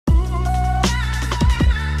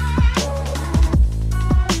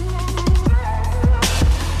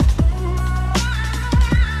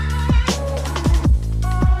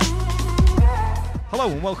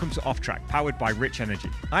and welcome to Off Track, powered by Rich Energy.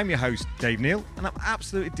 I'm your host, Dave Neal, and I'm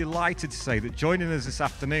absolutely delighted to say that joining us this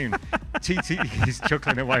afternoon, TT is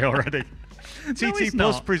chuckling away already. TT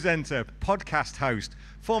Plus presenter, podcast host,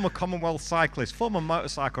 former Commonwealth cyclist, former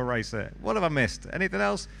motorcycle racer. What have I missed? Anything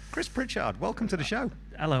else? Chris Pritchard, welcome to the show.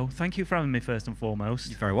 Hello, thank you for having me first and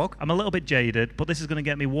foremost. You're very welcome. I'm a little bit jaded, but this is going to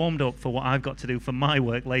get me warmed up for what I've got to do for my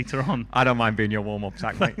work later on. I don't mind being your warm-up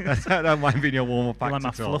act, mate. I don't mind being your warm-up act like my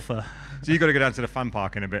at all. fluffer. So you've got to go down to the fan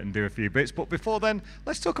park in a bit and do a few bits. But before then,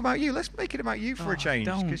 let's talk about you. Let's make it about you for a change.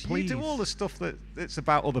 Because you do all the stuff that's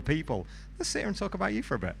about other people. Let's sit here and talk about you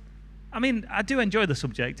for a bit. I mean, I do enjoy the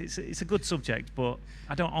subject. It's a good subject, but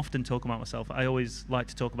I don't often talk about myself. I always like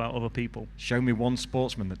to talk about other people. Show me one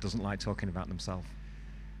sportsman that doesn't like talking about themselves.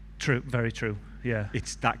 True, very true, yeah.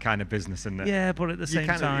 It's that kind of business, isn't it? Yeah, but at the same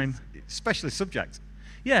time... It's specialist subject.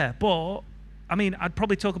 Yeah, but, I mean, I'd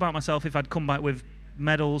probably talk about myself if I'd come back with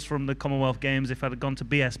medals from the Commonwealth Games, if I'd gone to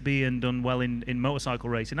BSB and done well in motorcycle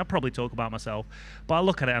racing. I'd probably talk about myself. But I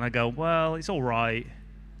look at it and I go, well, it's all right.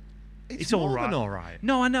 It's all right. All right.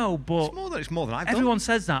 No, I know, but it's more than I've done. Everyone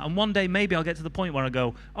says that, and one day maybe I'll get to the point where I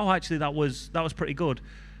go, oh, actually that was pretty good.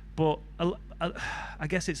 But I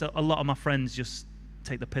guess it's a lot of my friends just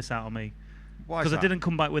take the piss out of me because I didn't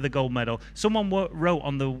come back with a gold medal. Someone wrote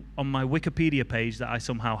on my Wikipedia page that I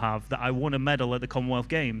somehow have that I won a medal at the Commonwealth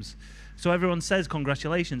Games. So everyone says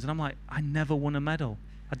congratulations, and I'm like, I never won a medal.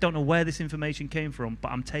 I don't know where this information came from,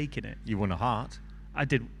 but I'm taking it. You won a heart. I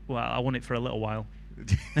did. Well, I won it for a little while.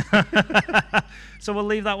 So we'll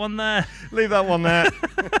leave that one there. Leave that one there.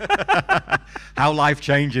 How life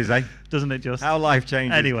changes, eh? Doesn't it just? How life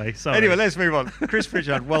changes. Anyway, sorry. Anyway, let's move on. Chris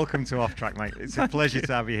Pritchard, welcome to Off Track, mate. It's a pleasure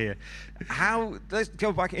to have you here. Let's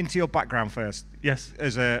go back into your background first. Yes.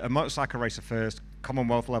 As a motorcycle racer first,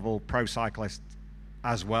 Commonwealth level pro cyclist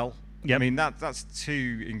as well. Yep. I mean, that's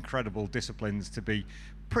two incredible disciplines to be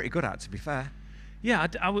pretty good at, to be fair. Yeah,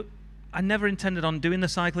 I never intended on doing the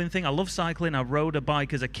cycling thing. I love cycling. I rode a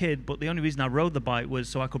bike as a kid, but the only reason I rode the bike was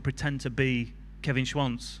so I could pretend to be Kevin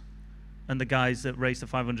Schwantz and the guys that race the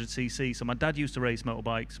 500cc. So my dad used to race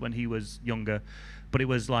motorbikes when he was younger, but it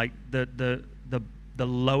was like the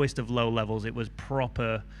lowest of low levels. It was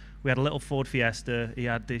proper. We had a little Ford Fiesta. He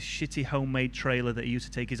had this shitty homemade trailer that he used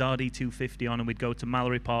to take his RD250 on, and we'd go to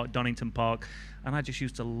Mallory Park, Donington Park, and I just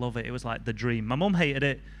used to love it. It was like the dream. My mum hated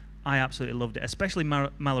it. I absolutely loved it, especially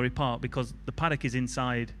Mallory Park, because the paddock is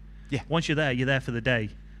inside. Yeah. Once you're there for the day.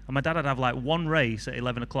 And my dad would have like one race at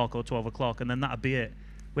 11 o'clock or 12 o'clock, and then that'd be it.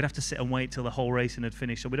 We'd have to sit and wait till the whole racing had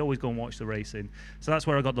finished, so we'd always go and watch the racing. So that's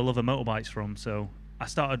where I got the love of motorbikes from. So I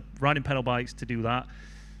started riding pedal bikes to do that.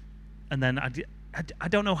 And then I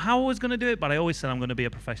don't know how I was going to do it, but I always said I'm going to be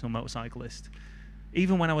a professional motorcyclist.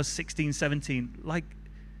 Even when I was 16, 17, like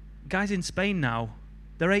guys in Spain now,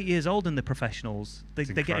 they're 8 years old and they're professionals. They're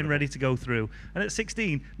getting ready to go through. And at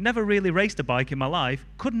 16, never really raced a bike in my life,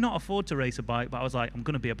 could not afford to race a bike, but I was like, I'm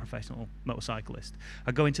going to be a professional motorcyclist.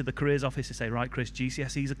 I go into the careers office and say, right, Chris,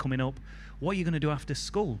 GCSEs are coming up. What are you going to do after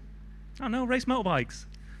school? I don't know, race motorbikes.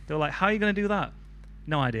 They were like, how are you going to do that?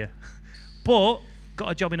 No idea. But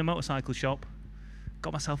got a job in a motorcycle shop,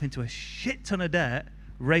 got myself into a shit ton of debt,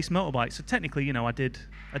 raced motorbikes. So technically, you know, I did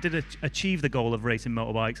achieve the goal of racing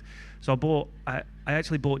motorbikes. So I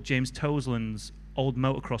actually bought James Tosland's old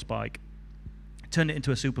motocross bike, turned it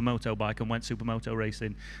into a supermoto bike and went supermoto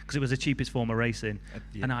racing because it was the cheapest form of racing.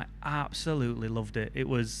 Yeah. And I absolutely loved it. It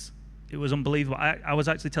was unbelievable. I was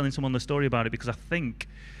actually telling someone the story about it because I think,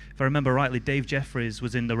 if I remember rightly, Dave Jeffries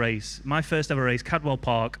was in the race. My first ever race, Cadwell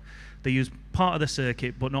Park. They used part of the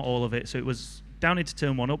circuit, but not all of it. So it was down into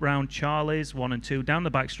turn 1, up round Charlie's 1 and 2, down the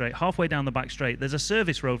back straight. Halfway down the back straight, there's a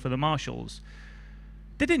service road for the marshals.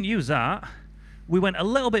 They didn't use that. We went a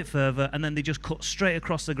little bit further, and then they just cut straight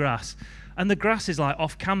across the grass. And the grass is like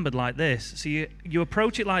off-cambered like this. So you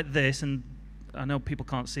approach it like this, and I know people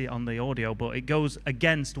can't see it on the audio, but it goes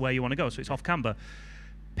against where you want to go, so it's off-camber.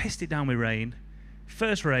 Pissed it down with rain.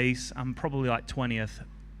 First race, I'm probably like 20th.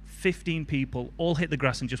 15 people all hit the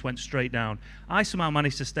grass and just went straight down. I somehow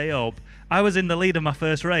managed to stay up. I was in the lead of my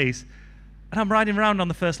first race, and I'm riding around on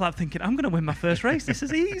the first lap thinking, I'm going to win my first race. This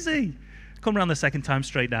is easy. Come around the second time,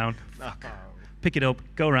 straight down. Pick it up,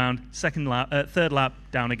 go around, third lap,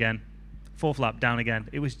 down again. Fourth lap, down again.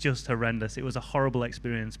 It was just horrendous. It was a horrible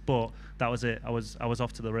experience, but that was it. I was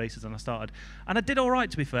off to the races and I started. And I did all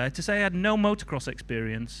right, to be fair. To say I had no motocross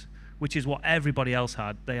experience, which is what everybody else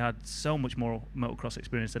had. They had so much more motocross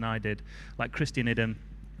experience than I did. Like Christian Idden,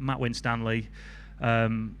 Matt Winstanley,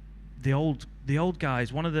 the old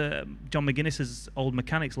guys. One of the John McGuinness's old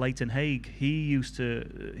mechanics, Leighton Haig. He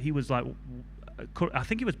was like, I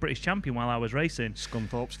think he was British champion while I was racing.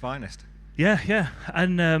 Scunthorpe's finest. Yeah.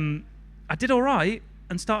 And I did all right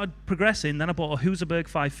and started progressing. Then I bought a Husaberg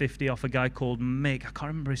 550 off a guy called Mick. I can't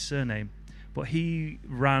remember his surname, but he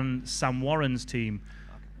ran Sam Warren's team.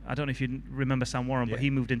 I don't know if you remember Sam Warren, but he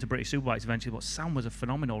moved into British Superbikes eventually. But Sam was a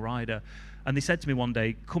phenomenal rider. And they said to me one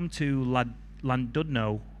day, come to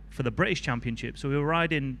Llandudno for the British Championship. So we were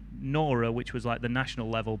riding Nora, which was like the national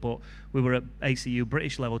level, but we were at ACU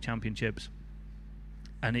British level championships.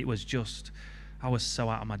 And it was just, I was so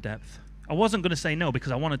out of my depth. I wasn't going to say no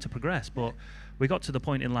because I wanted to progress, but we got to the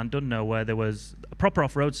point in Llandudno where there was a proper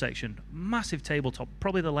off-road section, massive tabletop,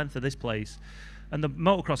 probably the length of this place. And the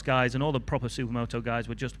motocross guys and all the proper supermoto guys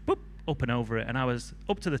were just boop, up and over it. And I was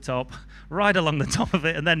up to the top, right along the top of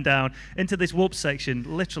it, and then down into this whoop section,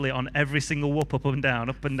 literally on every single whoop, up and down,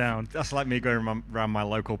 up and down. That's like me going around my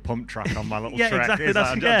local pump track on my little yeah, track.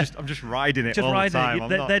 Exactly. That's, I'm just riding it just all riding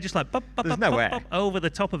the time. They're just like, bop, bop, there's bop, no bop, way. bop, over the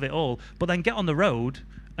top of it all. But then get on the road,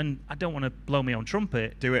 and I don't want to blow my own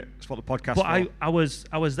trumpet. Do it. That's what the podcast's But for. I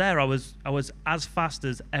was there. I was as fast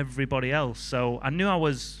as everybody else. So I knew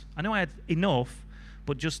I had enough.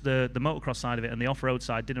 But just the motocross side of it and the off-road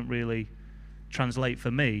side didn't really translate for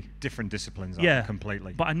me. Different disciplines,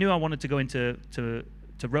 completely. But I knew I wanted to go into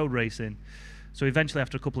road racing. So eventually,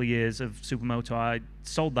 after a couple of years of supermoto, I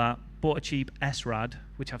sold that, bought a cheap S-Rad,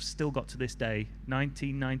 which I've still got to this day,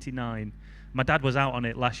 1999. My dad was out on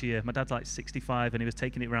it last year. My dad's like 65, and he was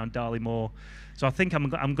taking it around Darley Moor. So I think I'm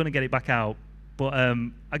going to get it back out. But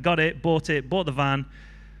I got it, bought the van,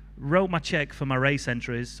 wrote my check for my race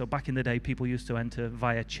entries. So back in the day, people used to enter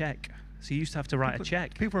via check. So you used to have to write a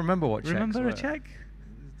check. People remember what checks Remember were. a check?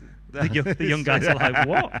 The young guys are like,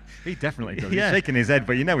 what? He definitely does. Yeah. He's shaking his head,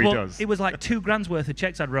 but you know he does. It was like £2,000 worth of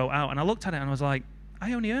checks I'd wrote out. And I looked at it and I was like,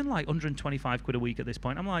 I only earn like 125 quid a week at this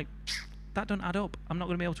point. I'm like, that don't add up. I'm not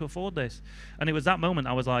going to be able to afford this. And it was that moment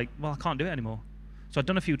I was like, well, I can't do it anymore. So I'd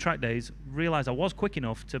done a few track days, realised I was quick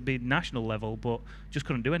enough to be national level, but just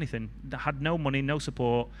couldn't do anything. I had no money, no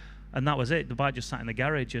support, and that was it. The bike just sat in the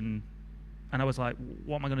garage, and I was like,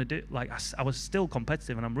 what am I going to do? Like, I was still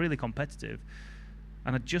competitive, and I'm really competitive.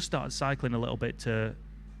 And I just started cycling a little bit to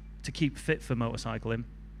keep fit for motorcycling.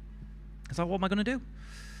 I was like, what am I going to do?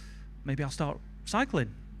 Maybe I'll start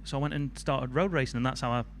cycling. So I went and started road racing,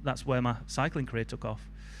 and that's where my cycling career took off.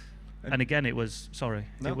 And again, it was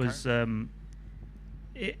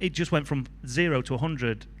it just went from 0 to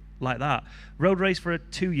 100 like that. Road race for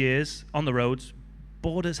 2 years on the roads,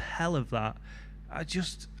 bored as hell of that.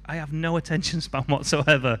 I have no attention span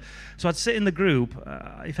whatsoever. So I'd sit in the group.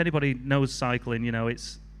 If anybody knows cycling, you know,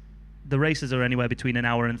 the races are anywhere between an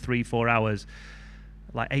hour and 3-4 hours,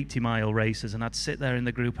 like 80-mile races, and I'd sit there in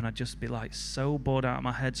the group and I'd just be like so bored out of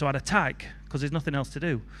my head. So I'd attack because there's nothing else to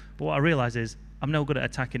do. But what I realised is I'm no good at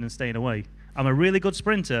attacking and staying away. I'm a really good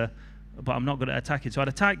sprinter, but I'm not good at attacking. So I'd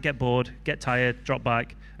attack, get bored, get tired, drop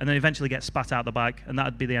back, and then eventually get spat out the back, and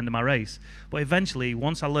that'd be the end of my race. But eventually,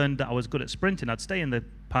 once I learned that I was good at sprinting, I'd stay in the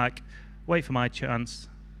pack, wait for my chance,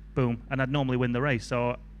 boom, and I'd normally win the race.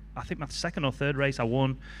 So I think my second or third race I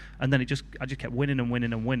won, and then I just kept winning and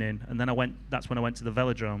winning and winning, and then that's when I went to the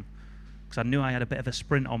velodrome, because I knew I had a bit of a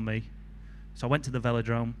sprint on me. So I went to the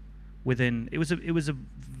velodrome. It was a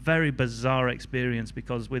very bizarre experience,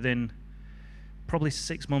 because within probably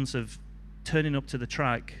 6 months of turning up to the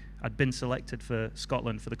track, I'd been selected for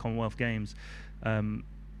Scotland for the Commonwealth Games.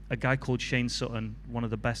 A guy called Shane Sutton, one of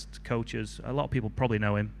the best coaches. A lot of people probably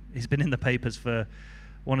know him. He's been in the papers for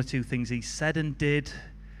one or two things he said and did.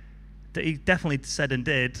 He definitely said and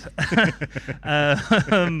did.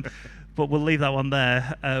 But we'll leave that one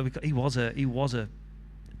there.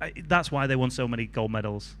 That's why they won so many gold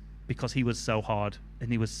medals, because he was so hard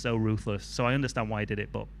and he was so ruthless. So I understand why he did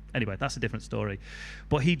it, but anyway, that's a different story.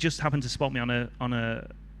 But he just happened to spot me on a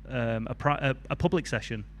public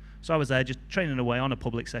session. So I was there just training away on a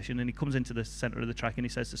public session, and he comes into the centre of the track and he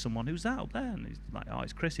says to someone, "Who's that up there?" And he's like, "Oh,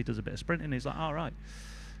 it's Chris. He does a bit of sprinting." And he's like, "All right."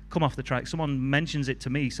 Come off the track. Someone mentions it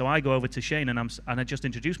to me, so I go over to Shane and I just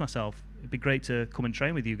introduce myself. It'd be great to come and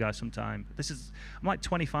train with you guys sometime. I'm like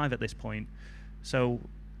 25 at this point, so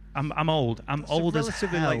I'm old. I'm old as hell.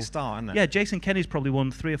 Relatively late start, isn't it? Yeah, Jason Kenny's probably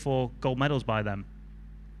won 3 or 4 gold medals by then.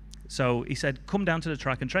 So he said, "Come down to the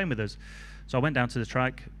track and train with us." So I went down to the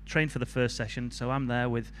track, trained for the first session. So I'm there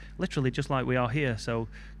with literally just like we are here. So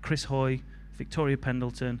Chris Hoy, Victoria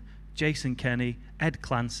Pendleton, Jason Kenny, Ed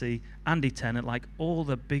Clancy, Andy Tennant, like all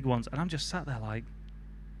the big ones. And I'm just sat there like,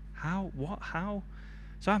 how?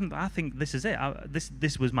 So I think this is it.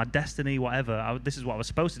 This was my destiny, whatever. This is what I was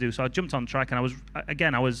supposed to do. So I jumped on track, and I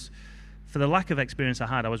was, for the lack of experience I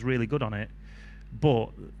had, I was really good on it. But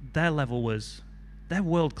their level they're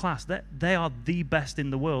world class. They are the best in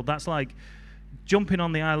the world. That's like, jumping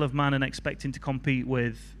on the Isle of Man and expecting to compete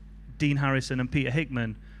with Dean Harrison and Peter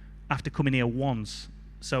Hickman after coming here once.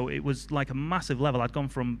 So it was like a massive level. I'd gone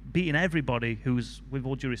from beating everybody who's, with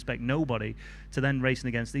all due respect, nobody, to then racing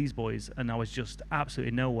against these boys, and I was just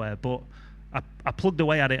absolutely nowhere. But I plugged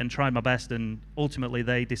away at it and tried my best, and ultimately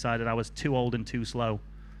they decided I was too old and too slow.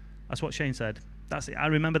 That's what Shane said. That's it. I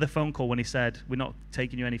remember the phone call when he said, "We're not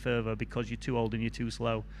taking you any further because you're too old and you're too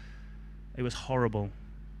slow." It was horrible.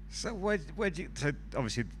 So so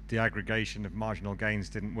obviously the aggregation of marginal gains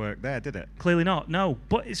didn't work there, did it? Clearly not, no.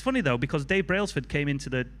 But it's funny though, because Dave Brailsford came into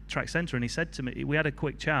the track centre and he said to me, we had a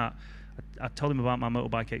quick chat. I told him about my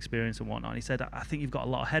motorbike experience and whatnot, and he said, "I think you've got a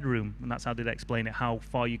lot of headroom," and that's how they'd explain it, how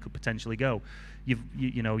far you could potentially go.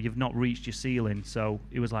 You know, you've not reached your ceiling, so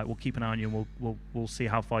it was like, we'll keep an eye on you and we'll see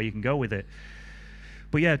how far you can go with it.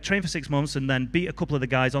 But yeah, trained for 6 months and then beat a couple of the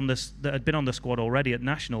guys on this that had been on the squad already at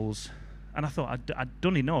nationals. And I thought I'd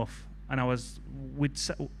done enough, and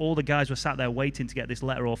all the guys were sat there waiting to get this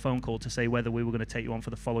letter or phone call to say whether we were going to take you on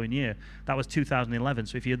for the following year. That was 2011,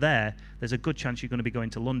 so if you're there's a good chance you're going to be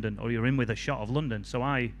going to London, or you're in with a shot of London. So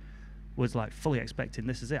I was like fully expecting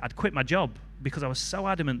this is it. I'd quit my job because I was so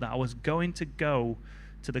adamant that I was going to go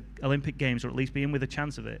to the Olympic Games, or at least be in with a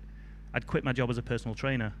chance of it. I'd quit my job as a personal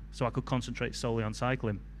trainer so I could concentrate solely on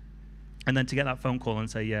cycling. And then to get that phone call and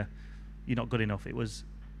say, "Yeah, you're not good enough," it was,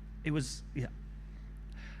 yeah.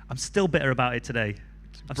 I'm still bitter about it today.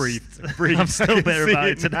 Breathe. I'm still bitter about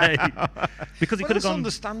it today. Because it could have gone.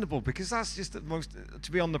 Understandable, because that's just the most,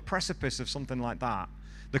 to be on the precipice of something like that.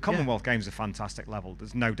 The Commonwealth Games are fantastic level,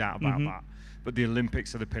 there's no doubt about that. But the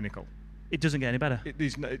Olympics are the pinnacle. It doesn't get any better.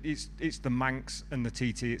 It's the Manx and the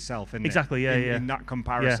TT itself, isn't exactly, it? Yeah. In that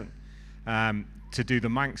comparison. Yeah. To do the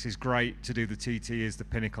Manx is great, to do the TT is the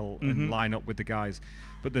pinnacle, and line up with the guys.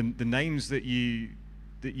 But the names that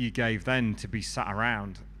you gave then to be sat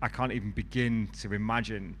around, I can't even begin to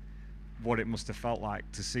imagine what it must have felt like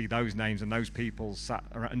to see those names and those people sat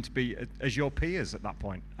around and to be as your peers at that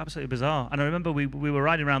point. Absolutely bizarre. And I remember we were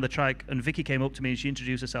riding around the track, and Vicky came up to me and she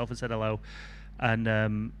introduced herself and said hello. And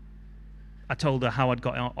I told her how I'd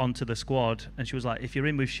got onto the squad, and she was like, "If you're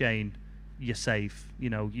in with Shane, you're safe. You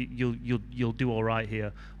know, you'll do all right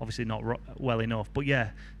here. Obviously not well enough, but yeah,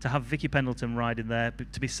 to have Vicky Pendleton riding there,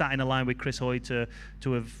 to be sat in a line with Chris Hoy, to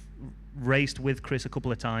have raced with Chris a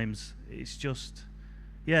couple of times, it's just,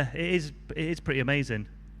 yeah, it is pretty amazing.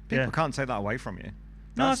 People can't take that away from you.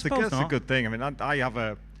 No, that's that's a good thing. I mean, I have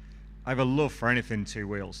a love for anything two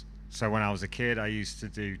wheels. So when I was a kid, I used to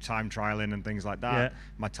do time trialing and things like that. Yeah.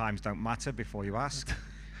 My times don't matter before you ask.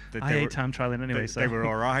 I hate time trialing anyway, so they were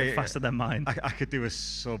all right. Faster than mine. I could do a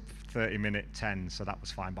sub 30-minute 10, so that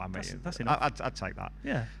was fine by me. That's enough. I'd take that.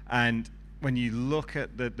 Yeah. And when you look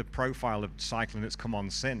at the profile of cycling that's come on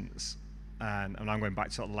since, and I'm going back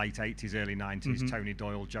to sort of late 80s, early 90s, Tony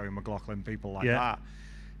Doyle, Joey McLaughlin, people like that,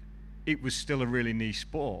 it was still a really niche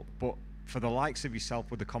sport. But for the likes of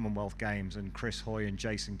yourself with the Commonwealth Games and Chris Hoy and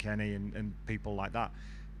Jason Kenny and people like that,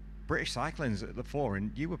 British cycling's at the fore,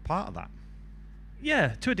 and you were part of that. Yeah,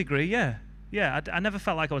 to a degree, yeah. I never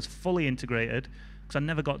felt like I was fully integrated, because I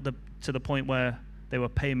never got to the point where they were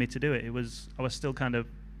paying me to do it. I was still kind of,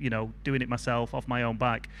 doing it myself off my own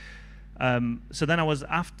back. So then I was,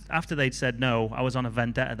 after they'd said no, I was on a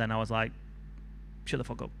vendetta. Then I was like, shut the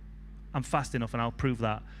fuck up. I'm fast enough and I'll prove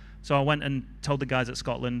that. So I went and told the guys at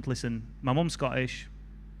Scotland, listen, my mum's Scottish.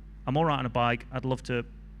 I'm all right on a bike. I'd love to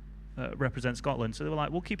represent Scotland. So they were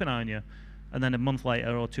like, we'll keep an eye on you. And then a month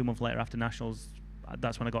later or 2 months later after Nationals,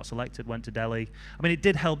 that's when I got selected, went to Delhi. I mean, it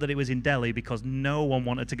did help that it was in Delhi, because no one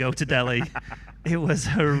wanted to go to Delhi. It was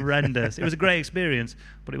horrendous. It was a great experience,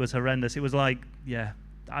 but it was horrendous. It was like,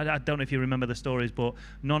 I don't know if you remember the stories, but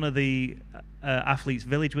none of the athletes'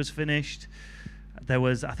 village was finished. I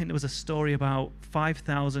think there was a story about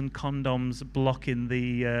 5,000 condoms blocking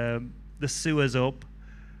the sewers up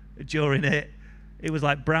during it. It was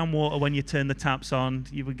like brown water when you turned the taps on.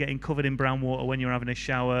 You were getting covered in brown water when you were having a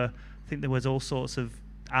shower. I think there was all sorts of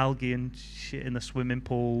algae and shit in the swimming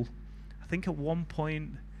pool. I think at one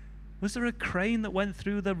point, was there a crane that went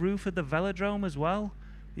through the roof of the velodrome as well?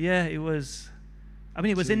 Yeah, it was. I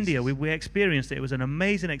mean, it was India. We experienced it. It was an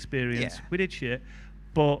amazing experience. Yeah. We did shit,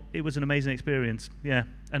 but it was an amazing experience. Yeah.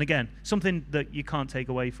 And again, something that you can't take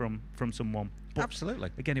away from someone. But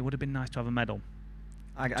absolutely. Again, it would have been nice to have a medal.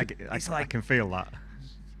 I can feel that.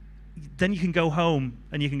 Then you can go home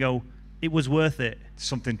and you can go, it was worth it.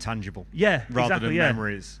 Something tangible. Yeah, rather exactly, than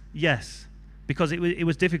memories. Yes, because it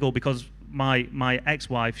was difficult, because my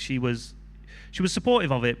ex-wife, she was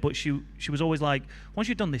supportive of it, but she was always like, once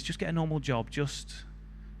you've done this, just get a normal job, just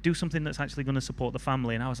do something that's actually going to support the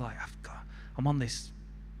family. And I was like, I'm on this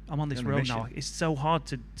I'm on this road now. It's so hard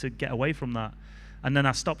to get away from that. And then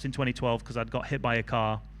I stopped in 2012 because I'd got hit by a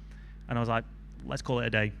car, and I was like, let's call it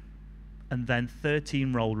a day. And then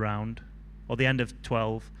 13 rolled round, or the end of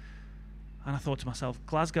 12, and I thought to myself,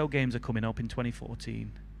 Glasgow Games are coming up in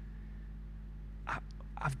 2014.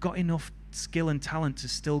 I've got enough skill and talent to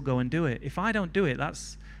still go and do it. If I don't do it,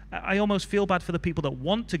 I almost feel bad for the people that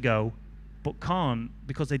want to go but can't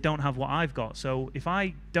because they don't have what I've got. So if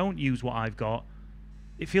I don't use what I've got,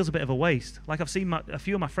 it feels a bit of a waste. Like I've seen a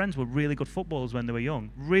few of my friends were really good footballers when they were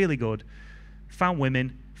young, really good. Found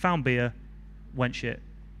women, found beer, went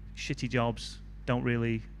shitty jobs, don't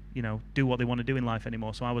really, do what they want to do in life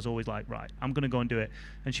anymore. So I was always like, right, I'm going to go and do it.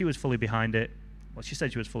 And she was fully behind it. Well, she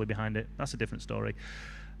said she was fully behind it. That's a different story.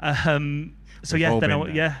 So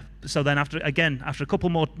then after a couple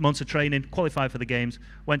more months of training, qualified for the games,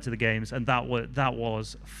 went to the games, and that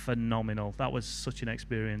was phenomenal. That was such an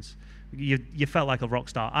experience. You felt like a rock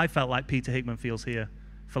star. I felt like Peter Hickman feels here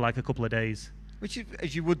for like a couple of days. Which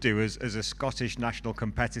as you would do as a Scottish national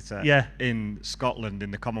competitor in Scotland in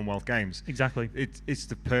the Commonwealth Games. Exactly. It's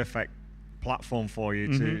the perfect platform for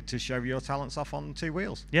you to show your talents off on two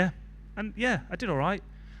wheels. Yeah. And I did all right.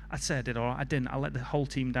 I'd say I did all right. I didn't. I let the whole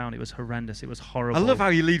team down. It was horrendous. It was horrible. I love how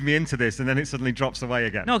you lead me into this and then it suddenly drops away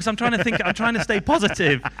again. No, because I'm trying to think. I'm trying to stay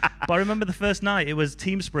positive. But I remember the first night, it was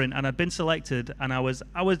team sprint, and I'd been selected, and I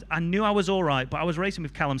knew I was all right, but I was racing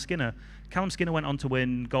with Callum Skinner. Callum Skinner went on to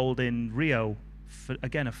win gold in Rio.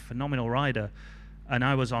 Again, a phenomenal rider. And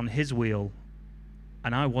I was on his wheel,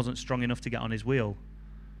 and I wasn't strong enough to get on his wheel.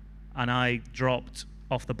 And I dropped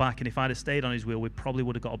off the back, and if I'd have stayed on his wheel, we probably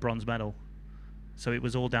would have got a bronze medal. So it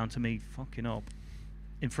was all down to me fucking up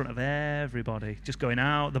in front of everybody, just going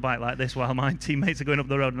out the bike like this while my teammates are going up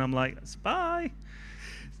the road, and I'm like, bye.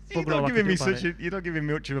 You're not giving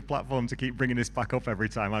me much of a platform to keep bringing this back up every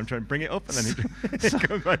time. I'm trying to bring it up, and then it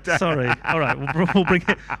goes back down. Sorry. All right, we'll bring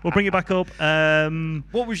it back up.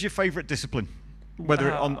 What was your favourite discipline,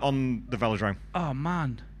 whether on the velodrome? Oh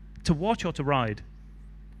man, to watch or to ride?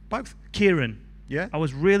 Both. Kieran. Yeah. I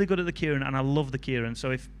was really good at the Kieran, and I love the Kieran.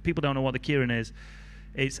 So if people don't know what the Kieran is,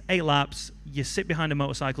 it's 8 laps. You sit behind a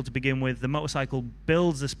motorcycle to begin with. The motorcycle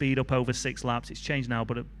builds the speed up over 6 laps. It's changed now,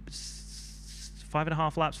 but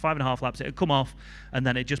 5.5 laps, it would come off, and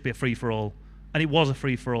then it'd just be a free-for-all. And it was a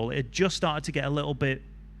free-for-all. It just started to get a little bit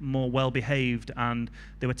more well-behaved, and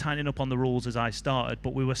they were tightening up on the rules as I started,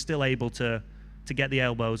 but we were still able to get the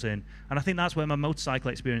elbows in. And I think that's where my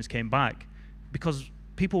motorcycle experience came back, because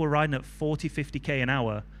people were riding at 40, 50k an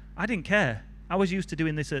hour. I didn't care. I was used to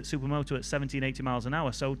doing this at Supermoto at 17, 18 miles an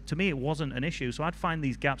hour, so to me it wasn't an issue. So I'd find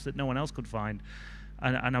these gaps that no one else could find,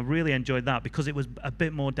 and I really enjoyed that because it was a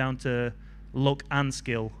bit more down to luck and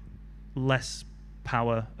skill, less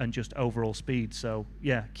power and just overall speed. So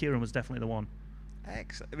yeah, Kieran was definitely the one.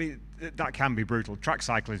 Excellent. I mean, that can be brutal. Track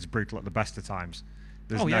cycling is brutal at the best of times.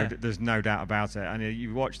 There's no doubt about it. And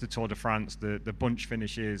you watch the Tour de France, the bunch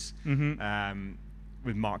finishes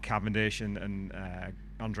with Mark Cavendish and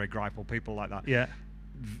Andre Greipel, people like that. Yeah,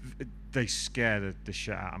 they scare the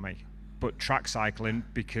shit out of me. But track cycling,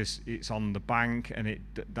 because it's on the bank and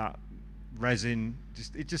that resin,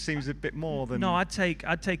 it just seems a bit more than. No, I'd take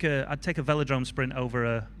a velodrome sprint over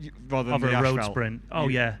a road sprint. Oh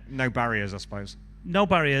yeah. No barriers, I suppose. No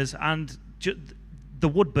barriers, and the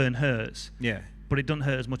wood burn hurts. Yeah. But it doesn't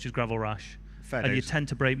hurt as much as gravel rash. Fair and days. You tend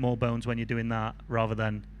to break more bones when you're doing that rather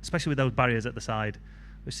than, especially with those barriers at the side.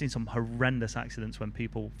 We've seen some horrendous accidents when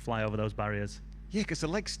people fly over those barriers. Yeah, because the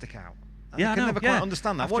legs stick out. Yeah, I can never quite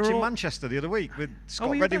understand that. Watching Manchester the other week with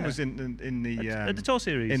Scott Redding was in the at the Tour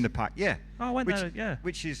Series in the pack. Yeah. Oh, I went there. Yeah.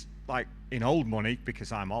 Which is like in old money,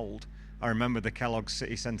 because I'm old. I remember the Kellogg's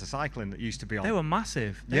City Centre cycling that used to be on. They were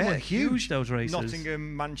massive. They were huge. Those races.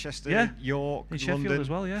 Nottingham, Manchester, York, in London, Sheffield as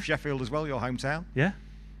well. Yeah. Sheffield as well, your hometown. Yeah.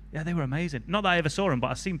 Yeah, they were amazing. Not that I ever saw them,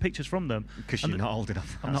 but I've seen pictures from them. Because you're not old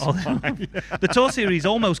enough. I'm not old enough. The Tour Series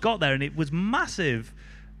almost got there, and it was massive,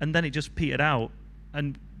 and then it just petered out.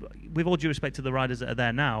 And with all due respect to the riders that are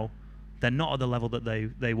there now, they're not at the level that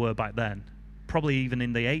they were back then. Probably even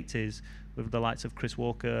in the 80s, with the likes of Chris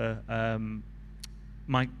Walker,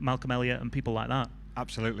 Malcolm Elliott, and people like that.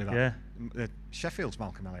 Absolutely, that. Yeah. Sheffield's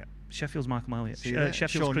Malcolm Elliott. Sheffield's Malcolm Elliott.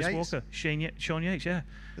 Sheffield's Sean Chris Yates. Walker. Sean Yates, yeah.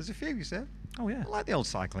 There's a few, you said. Oh, yeah. I like the old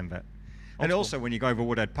cycling bit. And also, when you go over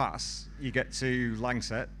Woodhead Pass, you get to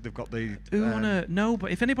Langset. They've got the. No,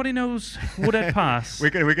 but if anybody knows Woodhead Pass, we're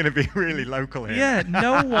going to be really local here. Yeah,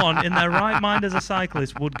 no one in their right mind as a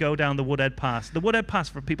cyclist would go down the Woodhead Pass. The Woodhead Pass,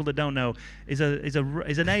 for people that don't know, is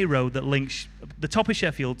an A road that links the top of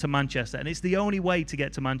Sheffield to Manchester, and it's the only way to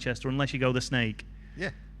get to Manchester unless you go the Snake. Yeah.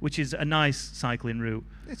 which is a nice cycling route.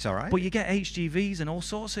 It's all right. But you get HGVs and all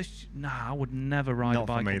sorts of... I would never ride a bike.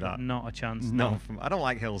 Not for me, that. Not a chance. No. I don't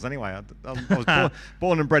like hills anyway. I was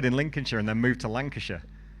born and bred in Lincolnshire and then moved to Lancashire.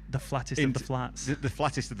 The flattest of the flats. The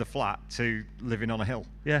flattest of the flat to living on a hill.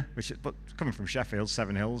 Yeah. But coming from Sheffield,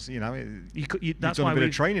 7 hills, you know, that's done why a bit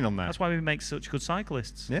of training on there. That's why we make such good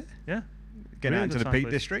cyclists. Yeah. Yeah. Getting really out into the cyclists.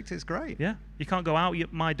 Peak District is great. Yeah. You can't go out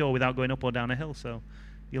my door without going up or down a hill, so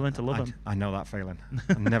you learn to love them. I know that feeling.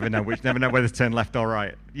 I never know whether to turn left or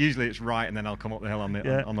right. Usually it's right, and then I'll come up the hill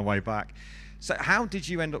on the way back. So how did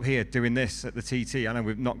you end up here doing this at the TT? I know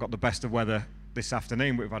we've not got the best of weather this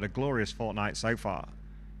afternoon, but we've had a glorious fortnight so far.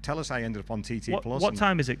 Tell us how you ended up on TT Plus. What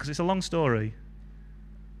time is it? Because it's a long story.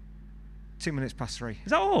 2 minutes past 3.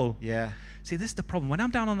 Is that all? Yeah. See, this is the problem. When I'm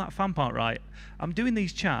down on that fan part, right, I'm doing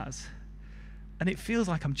these chats, and it feels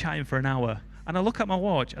like I'm chatting for an hour. And I look at my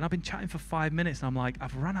watch, and I've been chatting for 5 minutes, and I'm like,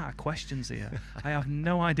 I've run out of questions here. I have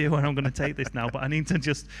no idea where I'm going to take this now, but I need to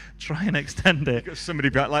just try and extend it. You've got somebody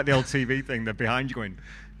like the old TV thing, they're behind you going...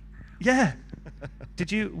 Yeah.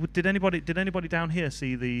 Did anybody down here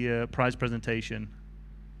see the prize presentation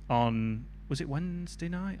on... Was it Wednesday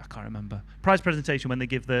night? I can't remember. Prize presentation when they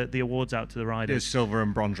give the awards out to the riders. There's silver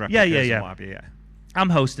and bronze replicas yeah. What have you, yeah. I'm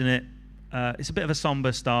hosting it. It's a bit of a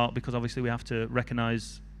somber start because obviously we have to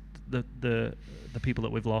recognise the people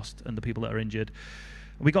that we've lost and the people that are injured.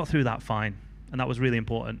 We got through that fine, and that was really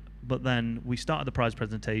important. But then we started the prize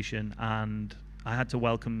presentation, and I had to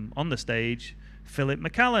welcome on the stage Philip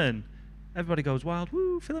McCallan. Everybody goes wild.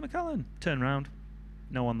 Woo, Philip McCallan. Turn around.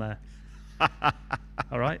 No one there.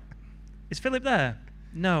 All right. Is Philip there?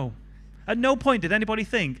 No. At no point did anybody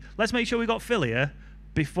think, let's make sure we got Phil here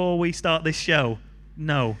before we start this show.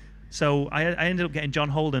 No. So I ended up getting John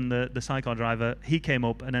Holden, the sidecar driver. He came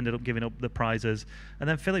up and ended up giving up the prizes. And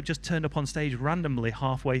then Philip just turned up on stage randomly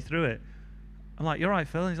halfway through it. I'm like, you're right,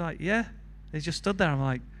 Phil? And he's like, yeah. And he just stood there. I'm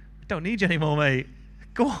like, I don't need you anymore, mate.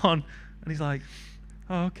 Go on. And he's like,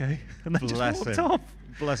 oh, okay. And then just walked off.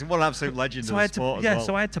 Bless him. What an absolute legend of the sport as well.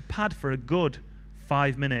 So I had to pad for a good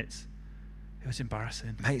 5 minutes. It was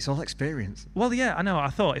embarrassing. Mate, it's all experience. Well, yeah, I know. I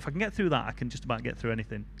thought if I can get through that, I can just about get through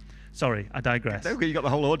anything. Sorry, I digress. You got the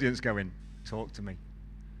whole audience going, talk to me.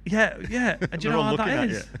 Yeah. And do you know how that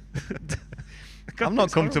is? I'm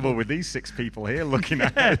not comfortable with these 6 people here looking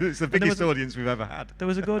at it. It's the biggest audience we've ever had. There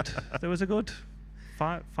was a good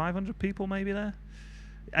 500 people maybe there.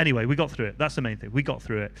 Anyway, we got through it. That's the main thing. We got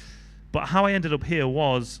through it. But how I ended up here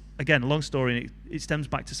was, again, a long story, and it stems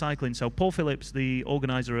back to cycling. So Paul Phillips, the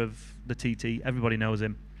organizer of the TT, everybody knows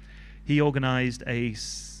him. He organized a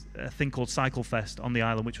thing called Cycle Fest on the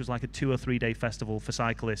island, which was like a 2 or 3 day festival for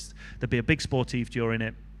cyclists. There'd be a big sportive during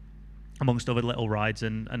it, amongst other little rides,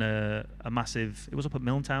 and a massive, it was up at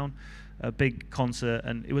Milltown, a big concert,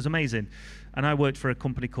 and it was amazing. And I worked for a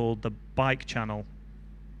company called the Bike Channel.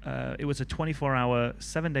 It was a 24-hour,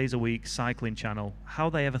 7 days a week cycling channel. How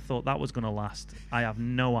they ever thought that was going to last, I have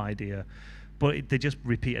no idea. But they just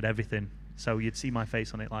repeated everything. So you'd see my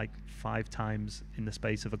face on it like 5 times in the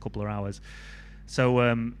space of a couple of hours.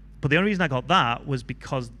 So, but the only reason I got that was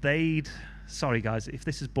because sorry guys, if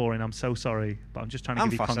this is boring, I'm so sorry, but I'm just trying to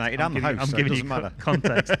give you context. I'm the host, I'm so giving it you doesn't matter.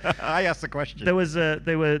 Context. I asked the question. There was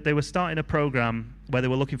they were starting a program where they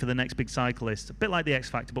were looking for the next big cyclist, a bit like the X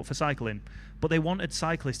Factor, but for cycling. But they wanted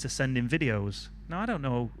cyclists to send in videos. Now I don't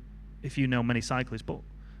know if you know many cyclists, but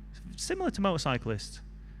similar to motorcyclists.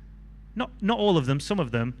 Not all of them. Some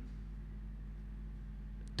of them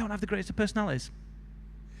don't have the greatest of personalities.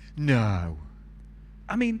 No.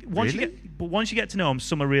 I mean, once you get to know them,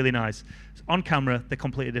 some are really nice. On camera, they're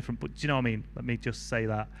completely different. But do you know what I mean? Let me just say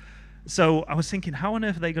that. So I was thinking, how on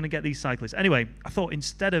earth are they going to get these cyclists? Anyway, I thought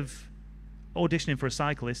instead of auditioning for a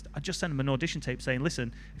cyclist, I'd just send them an audition tape saying,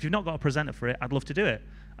 listen, if you've not got a presenter for it, I'd love to do it.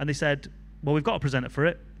 And they said, well, we've got a presenter for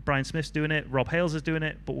it. Brian Smith's doing it. Rob Hales is doing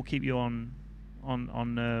it. But we'll keep you on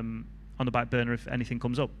the back burner if anything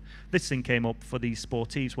comes up. This thing came up for these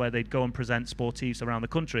sportives where they'd go and present sportives around the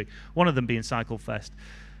country, one of them being Cycle Fest.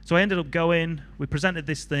 So I ended up going, we presented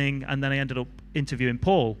this thing, and then I ended up interviewing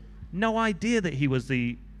Paul. No idea that he was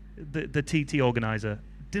the TT organizer.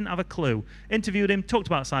 Didn't have a clue. Interviewed him, talked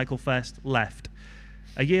about Cycle Fest, left.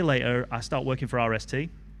 A year later, I start working for RST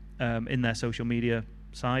in their social media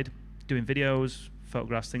side, doing videos,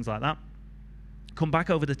 photographs, things like that. Come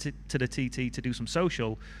back over to the TT to do some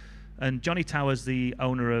social. And Johnny Towers, the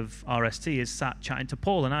owner of RST, is sat chatting to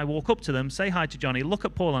Paul. And I walk up to them, say hi to Johnny, look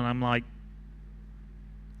at Paul, and I'm like,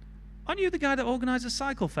 aren't you the guy that organises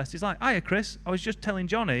Cycle Fest? He's like, hiya, Chris. I was just telling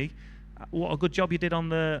Johnny what a good job you did on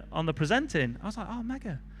the presenting. I was like, oh,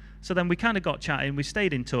 mega. So then we kind of got chatting. We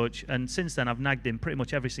stayed in touch. And since then, I've nagged him pretty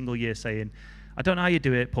much every single year saying, I don't know how you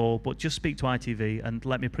do it, Paul, but just speak to ITV and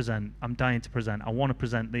let me present. I'm dying to present. I want to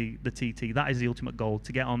present the TT. That is the ultimate goal,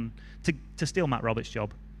 to get on, to steal Matt Roberts'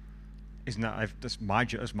 job. Isn't that, that's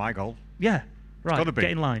my goal? Yeah, right. It's got to be.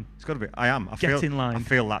 Get in line. It's got to be. I am. Get in line. I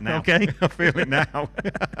feel that now. Okay. I feel it now.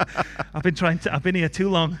 I've been here too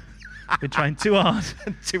long. I've been trying too hard.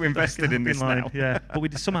 Too invested in this now. Yeah,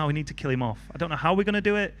 but somehow we need to kill him off. I don't know how we're going to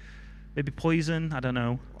do it. Maybe poison. I don't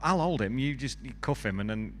know. I'll hold him. You cuff him, and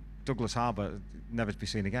then Douglas Harbour never to be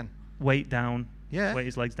seen again. Weight down. Yeah. Weight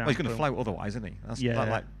his legs down. Well, he's going to float otherwise, isn't he? That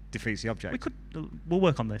like defeats the object. We'll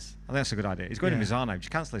work on this. I think that's a good idea. He's going to Misano.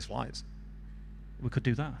 Just cancel his flights. We could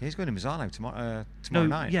do that. He's going to Misano tomorrow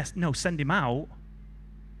night. Yes. No. Send him out,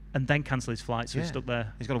 and then cancel his flight. So he's stuck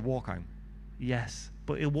there. He's got to walk home. Yes,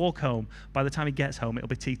 but he'll walk home. By the time he gets home, it'll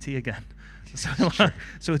be TT again. So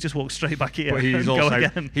he'll just walk straight back here. But he is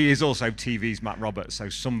also TV's Matt Roberts, so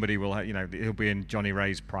somebody will, he'll be in Johnny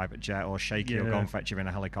Ray's private jet, or Shaky will go and fetch him in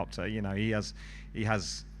a helicopter. He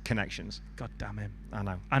has connections. God damn him! I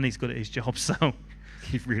know. And he's good at his job, so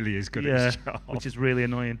he really is good at his job, which is really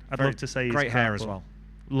annoying. I'd love to say he's great hair as well.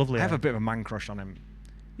 Lovely. I have a bit of a man crush on him.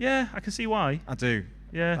 Yeah, I can see why. I do.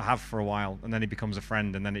 Yeah. I have for a while, and then he becomes a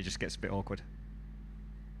friend, and then it just gets a bit awkward.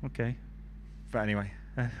 Okay. But anyway.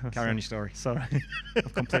 Carry on your story. Sorry.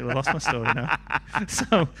 I've completely lost my story now.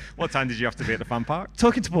 So, what time did you have to be at the fan park?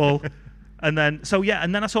 Talking to Paul, and then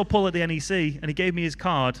I saw Paul at the NEC, and he gave me his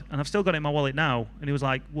card, and I've still got it in my wallet now. And he was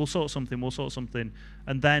like, "We'll sort something.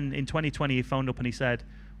 And then in 2020, he phoned up and he said,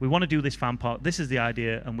 "We want to do this fan park. This is the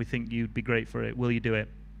idea, and we think you'd be great for it. Will you do it?"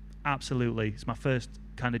 Absolutely. It's my first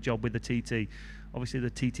kind of job with the TT. Obviously, the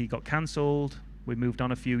TT got cancelled. We moved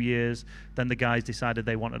on a few years. Then the guys decided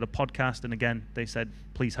they wanted a podcast, and again, they said,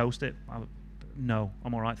 "Please host it." No,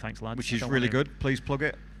 I'm all right, thanks, lads. Which is really good. Please plug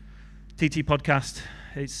it. TT podcast.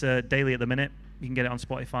 It's daily at the minute. You can get it on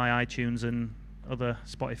Spotify, iTunes, and other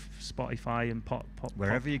Spotify and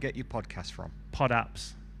wherever you get your podcast from. Pod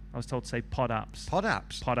apps. I was told to say pod apps. Pod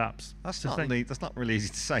apps. Pod apps. That's not really easy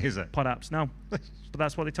to say, is it? Pod apps. No, but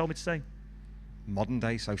that's what they told me to say. Modern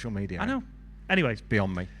day social media. I know. Anyways,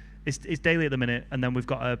 beyond me. It's daily at the minute, and then we've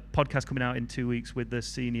got a podcast coming out in 2 weeks with the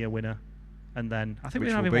senior winner, and then I think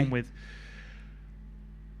we're having one with.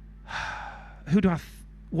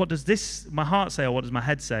 What does my heart say, or what does my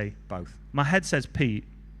head say? Both. My head says Pete.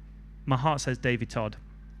 My heart says Davey Todd.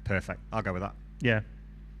 Perfect. I'll go with that. Yeah.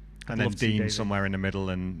 And then Dean somewhere in the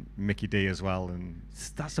middle, and Mickey D as well, and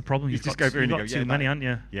that's the problem. You've got too many, haven't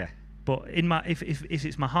you? Yeah. But if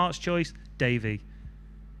it's my heart's choice, Davey.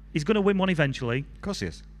 He's going to win one eventually. Of course he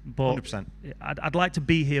is. But 100%. I'd like to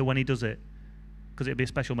be here when he does it, because it'd be a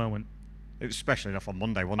special moment. It was special enough on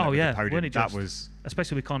Monday, wasn't it? Oh yeah, when it that was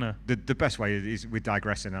especially with Connor. The best way is we're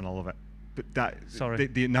digressing, and I love it. But sorry.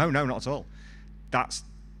 No, not at all. That's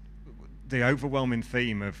the overwhelming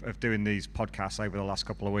theme of doing these podcasts over the last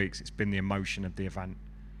couple of weeks. It's been the emotion of the event,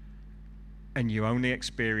 and you only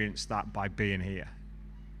experience that by being here.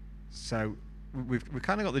 So we've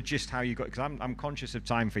kind of got the gist how you got, because I'm conscious of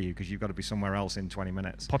time for you, because you've got to be somewhere else in 20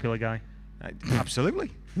 minutes. Popular guy. Absolutely,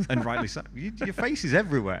 and rightly so. Your face is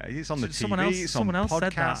everywhere. It's on the TV. Someone else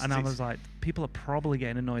said that, and I it's, was like, people are probably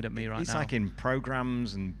getting annoyed at me right now. It's like in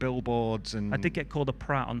programs and billboards, and I did get called a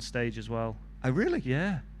prat on stage as well. Oh really?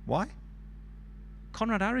 Yeah. Why?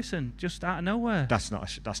 Conrad Harrison, just out of nowhere. That's not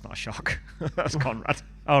a shock. That's Conrad.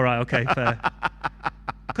 All right, okay, fair.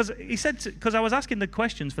 Because he said, because I was asking the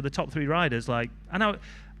questions for the top 3 riders, like,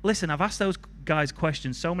 listen, I've asked those guys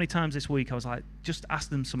questions so many times this week. I was like, just ask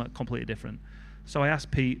them something completely different. So I asked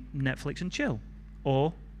Pete, Netflix and chill,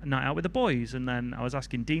 or a night out with the boys. And then I was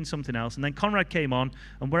asking Dean something else. And then Conrad came on,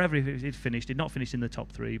 and wherever he'd finished, he'd not finished in the top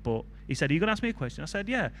 3, but he said, "Are you going to ask me a question?" I said,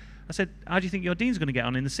 "Yeah." I said, "How do you think your Dean's going to get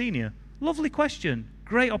on in the senior?" Lovely question.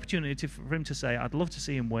 Great opportunity for him to say, "I'd love to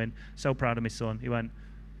see him win. So proud of my son." He went,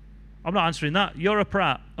 "I'm not answering that. You're a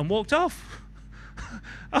prat," and walked off.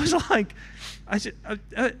 I was like,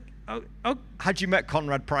 Had you met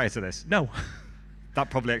Conrad prior to this? No. That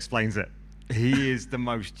probably explains it. He is the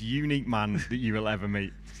most unique man that you will ever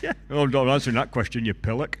meet. Yeah. "Oh, I'm not answering that question, you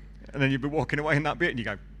pillock." And then you'd be walking away in that bit, and you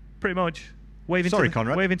go, pretty much.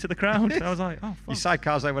 Conrad. Waving to the crowd. I was like, oh, fuck. Your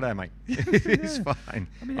sidecar's over there, mate. It's fine.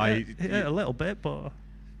 I mean, a little bit, but...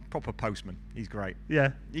 Proper postman. He's great.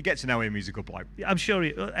 Yeah. You get to know him, he's a good bloke. Yeah, I'm sure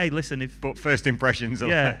hey, listen, if... But first impressions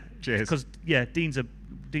are cheers. Because, Dean's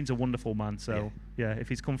a wonderful man, so, yeah, if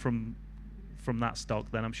he's come from that stock,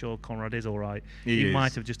 then I'm sure Conrad is all right. He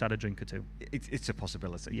might have just had a drink or two. It's a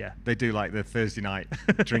possibility. Yeah. They do like the Thursday night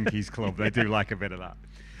drinkies club. They do like a bit of that.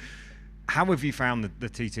 How have you found the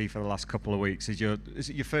TT for the last couple of weeks? Is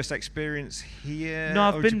it your first experience here? No,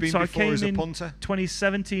 I've been before I came as a in punter?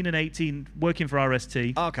 2017 and 18 working for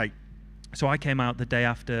RST. Oh, okay. So I came out the day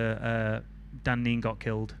after Dan Neal got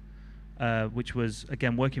killed, which was,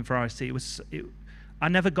 again, working for RST. I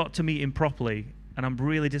never got to meet him properly, and I'm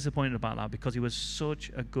really disappointed about that because he was such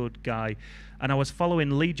a good guy. And I was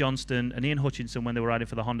following Lee Johnston and Ian Hutchinson when they were riding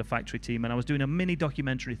for the Honda factory team, and I was doing a mini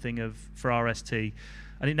documentary thing for RST,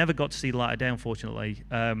 and it never got to see the light of day, unfortunately.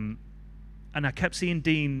 And I kept seeing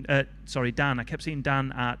Dan. I kept seeing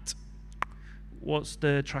Dan at, what's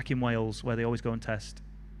the track in Wales where they always go and test?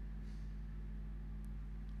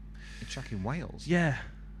 The track in Wales? Yeah.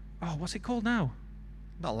 Oh, what's it called now?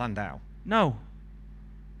 Not Landau. No.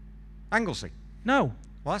 Anglesey. No.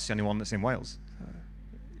 Well, that's the only one that's in Wales.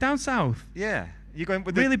 Down south. Yeah. You're going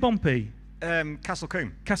with really bumpy. Castle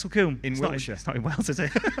Coombe. Castle Coombe. In Wiltshire. It's not in Wales, is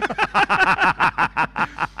it?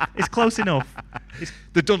 It's close enough.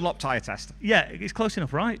 The Dunlop tyre test. Yeah, it's close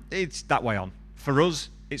enough, right? It's that way on. For us,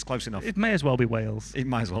 it's close enough. It may as well be Wales. It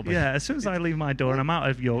might as well be. Yeah, as soon as I leave my door and I'm out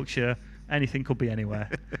of Yorkshire, anything could be anywhere.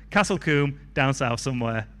 Castle Coombe, down south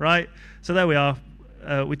somewhere, right? So there we are.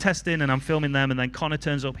 We're testing and I'm filming them, and then Connor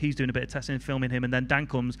turns up. He's doing a bit of testing and filming him, and then Dan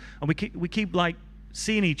comes, and we keep like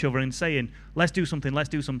seeing each other and saying, "Let's do something. Let's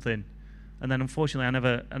do something." And then unfortunately, I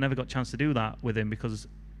never got a chance to do that with him because,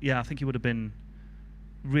 yeah, I think he would have been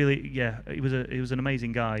really, yeah, he was an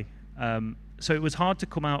amazing guy. So it was hard to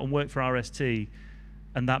come out and work for RST,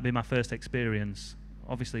 and that be my first experience.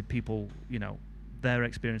 Obviously, people, their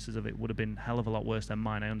experiences of it would have been a hell of a lot worse than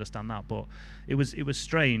mine. I understand that, but it was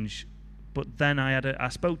strange. But then I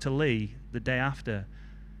spoke to Lee the day after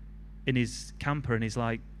in his camper, and he's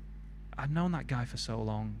like, I've known that guy for so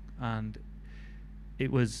long, and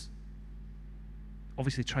it was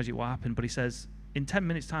obviously tragic what happened, but he says, in 10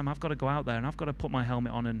 minutes time, I've got to go out there and I've got to put my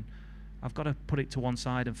helmet on and I've got to put it to one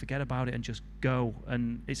side and forget about it and just go.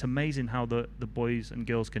 And it's amazing how the boys and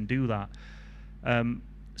girls can do that.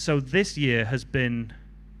 So this year has been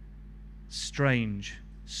strange,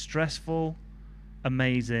 stressful,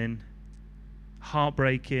 amazing,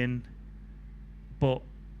 heartbreaking, but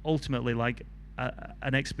ultimately like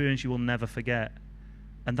an experience you will never forget.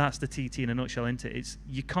 And that's the TT in a nutshell, isn't it?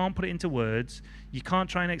 You can't put it into words. You can't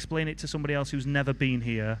try and explain it to somebody else who's never been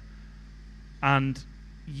here. And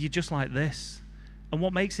you're just like this. And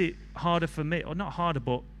what makes it harder for me, or not harder,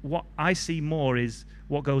 but what I see more is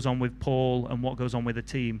what goes on with Paul and what goes on with the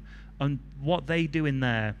team. And what they do in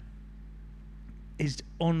there is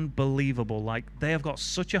unbelievable. Like, they have got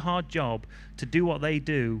such a hard job to do what they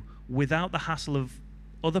do without the hassle of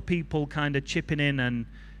other people kind of chipping in and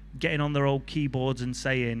getting on their old keyboards and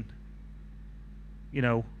saying,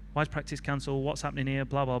 why is practice cancelled? What's happening here?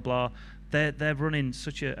 Blah, blah, blah. They're running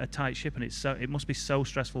such a tight ship, and it must be so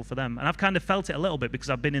stressful for them. And I've kind of felt it a little bit because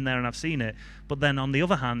I've been in there and I've seen it. But then on the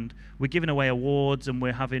other hand, we're giving away awards and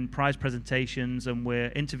we're having prize presentations and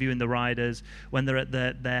we're interviewing the riders when they're at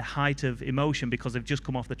their height of emotion because they've just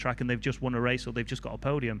come off the track and they've just won a race or they've just got a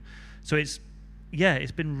podium. So it's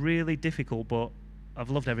been really difficult, but I've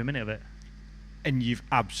loved every minute of it. And you've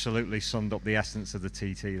absolutely summed up the essence of the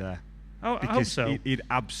TT there. Oh, I hope so. It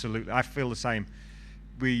absolutely, I feel the same.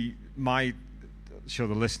 Sure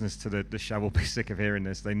the listeners to the show will be sick of hearing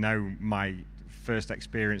this. They know my first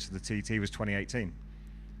experience of the TT was 2018.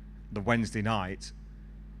 The Wednesday night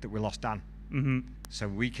that we lost Dan. Mm-hmm. So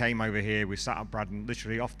we came over here, we sat at Braddon,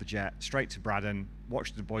 literally off the jet, straight to Braddon,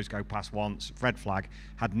 watched the boys go past once, red flag,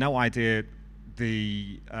 had no idea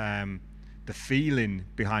the feeling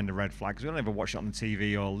behind the red flag, because we don't ever watched it on the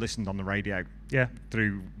TV or listened on the radio. Yeah.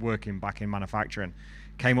 Through working back in manufacturing.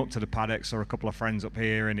 Came up to the paddock, saw a couple of friends up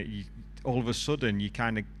here, and all of a sudden you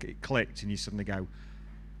kind of clicked and you suddenly go,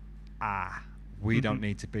 we don't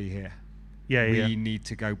need to be here. We need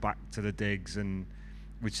to go back to the digs. And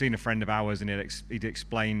we'd seen a friend of ours, and he'd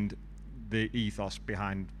explained the ethos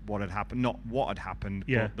behind what had happened. Not what had happened,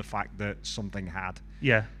 but the fact that something had.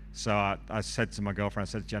 Yeah. So I said to my girlfriend,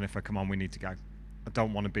 I said, Jennifer, come on, we need to go. I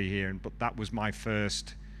don't want to be here. But that was my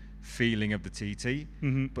first feeling of the TT.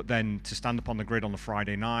 Mm-hmm. But then to stand up on the grid on the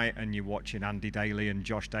Friday night and you're watching Andy Daly and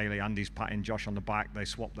Josh Daly, Andy's patting Josh on the back, they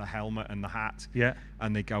swap the helmet and the hat,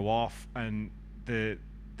 and they go off, and the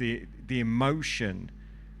emotion.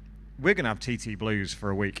 We're going to have TT blues for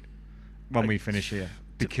a week when we finish here,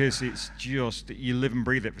 because it's just, you live and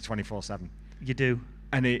breathe it for 24/7. You do.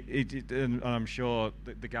 And and I'm sure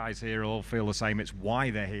the guys here all feel the same. It's why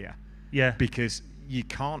they're here. Yeah. Because you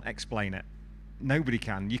can't explain it. Nobody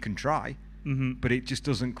can. You can try, but it just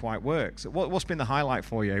doesn't quite work. So what's been the highlight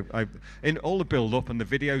for you in all the build-up and the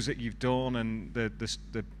videos that you've done and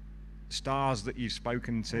the stars that you've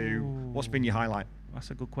spoken to. What's been your highlight?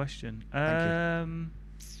 That's a good question. Thank you.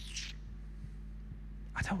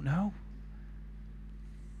 I don't know.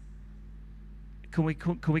 Can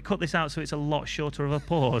we cut this out so it's a lot shorter of a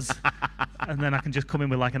pause, and then I can just come in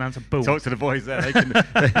with like an answer? Boom. Talk to the boys there.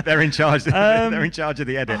 They're in charge. They're in charge of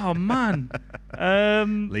the edit. Oh man.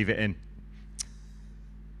 Leave it in.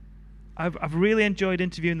 I've really enjoyed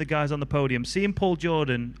interviewing the guys on the podium. Seeing Paul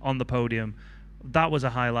Jordan on the podium, that was a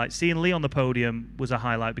highlight. Seeing Lee on the podium was a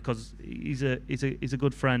highlight because he's a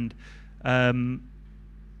good friend. I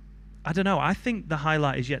don't know. I think the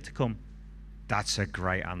highlight is yet to come. That's a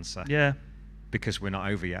great answer. Yeah. Because we're not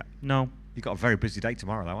over yet. No. You've got a very busy day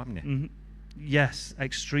tomorrow, though, haven't you? Mm-hmm. Yes,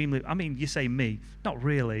 extremely. I mean, you say me. Not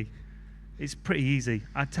really. It's pretty easy.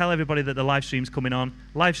 I tell everybody that the live stream's coming on.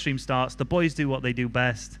 Live stream starts. The boys do what they do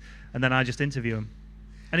best. And then I just interview them.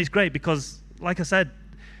 And it's great because, like I said,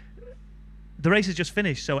 the race has just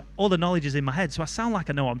finished, so all the knowledge is in my head. So I sound like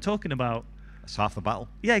I know what I'm talking about. That's half the battle.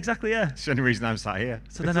 Yeah, exactly, yeah. It's the only reason I'm sat here.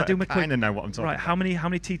 So then I do my quick... I kind of know what I'm talking about. Right, how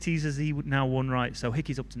many TTs has he now won, right? So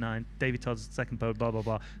Hickey's up to 9, David Todd's second pole, blah, blah,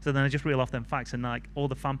 blah. So then I just reel off them facts and like all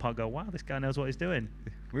the fan part go, wow, this guy knows what he's doing.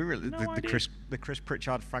 The Chris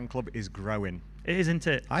Pritchard fan club is growing. It is, isn't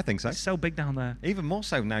it? I think so. It's so big down there. Even more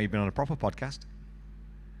so now you've been on a proper podcast.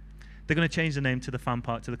 They're going to change the name to the fan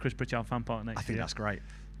park, to the Chris Pritchard fan park next year. I think that's great.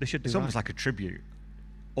 They should do It's almost like a tribute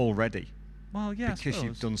already. Well, yeah, because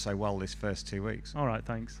you've done so well this first 2 weeks. All right,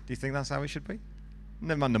 thanks. Do you think that's how it should be?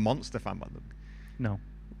 Never mind the monster fan park. No.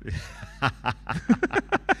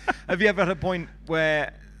 Have you ever had a point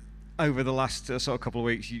where over the last sort of couple of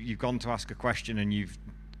weeks you've gone to ask a question and you've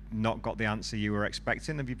not got the answer you were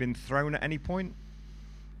expecting? Have you been thrown at any point?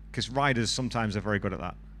 Because riders sometimes are very good at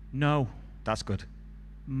that. No. That's good.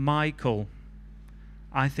 Michael,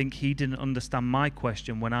 I think he didn't understand my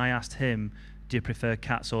question when I asked him, do you prefer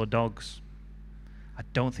cats or dogs? I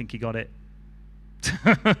don't think he got it.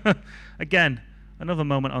 Again, another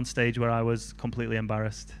moment on stage where I was completely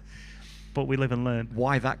embarrassed. But we live and learn.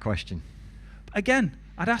 Why that question? Again,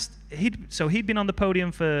 I'd asked, he'd been on the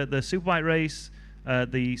podium for the Superbike race,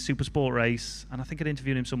 the Super Sport race, and I think I'd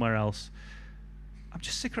interviewed him somewhere else. I'm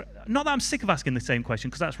just sick of, not that I'm sick of asking the same question,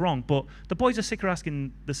 because that's wrong, but the boys are sick of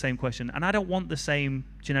asking the same question, and I don't want the same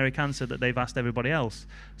generic answer that they've asked everybody else.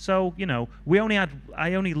 So, you know,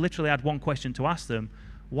 I only literally had one question to ask them.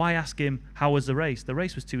 Why ask him, how was the race? The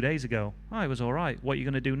race was 2 days ago. Oh, it was all right. What are you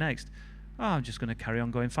going to do next? Oh, I'm just going to carry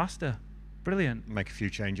on going faster. Brilliant. Make a few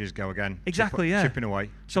changes, go again. Exactly, yeah. Chipping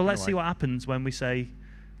away. So let's see what happens when we say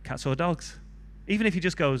cats or dogs. Even if he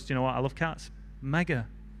just goes, do you know what, I love cats. Mega.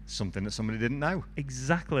 Something that somebody didn't know.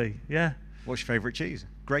 Exactly, yeah. What's your favourite cheese?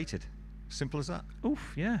 Grated. Simple as that.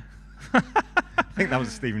 Oof, yeah. I think that was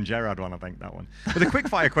a Stephen Gerrard one, that one. But the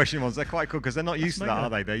quick-fire question ones, they're quite cool because they're not used to that, are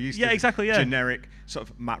they? They're used to exactly, generic sort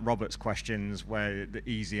of Matt Roberts questions where the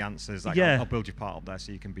easy answers, like I'll build your part up there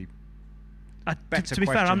so you can be better. To be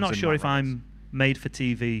fair, I'm not sure if I'm made for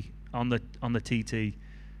TV on the TT.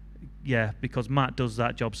 Yeah, because Matt does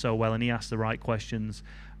that job so well and he asks the right questions.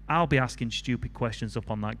 I'll be asking stupid questions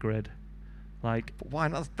up on that grid. Like, but why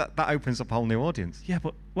not? That opens up a whole new audience. Yeah,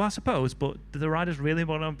 I suppose, but do the riders really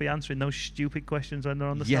want to be answering those stupid questions when they're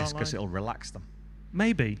on the start line? Yes, because it'll relax them.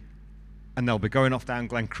 Maybe. And they'll be going off down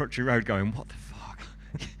Glen Crutchy Road going, what the fuck?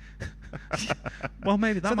 Well,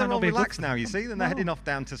 maybe that might not be relaxed now, you see. Then they're heading off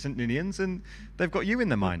down to St Ninians and they've got you in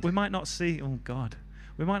their mind. We might not see, oh God.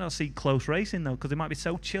 We might not see close racing though, because they might be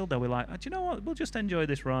so chilled that we're like, do you know what? We'll just enjoy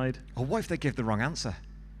this ride. Or what if they give the wrong answer?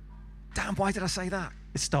 Damn, why did I say that?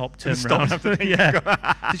 Stop, turn around. Yeah.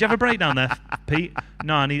 Did you have a breakdown there, Pete?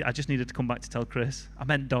 No, I just needed to come back to tell Chris. I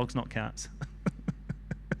meant dogs, not cats.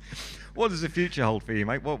 What does the future hold for you,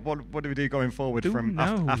 mate? What do we do going forward from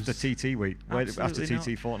after TT week? After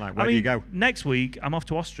TT fortnight, where do you go? Next week, I'm off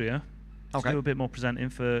to Austria to do a bit more presenting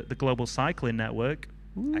for the Global Cycling Network.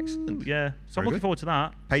 Ooh, excellent. Yeah. So I'm looking forward to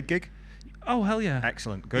that. Paid gig? Oh, hell yeah.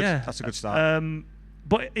 Excellent. Good. Yeah. That's a good start.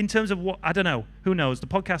 But in terms of what, I don't know. Who knows? The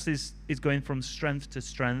podcast is going from strength to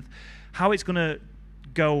strength. How it's going to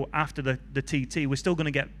go after the TT, we're still going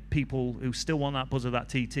to get people who still want that buzz of that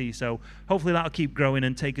TT. So hopefully that'll keep growing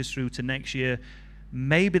and take us through to next year.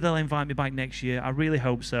 Maybe they'll invite me back next year. I really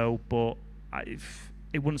hope so, but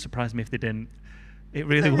it wouldn't surprise me if they didn't. It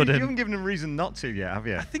really wouldn't. You haven't given them reason not to yet, have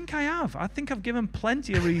you? I think I have. I think I've given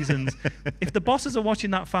plenty of reasons. If the bosses are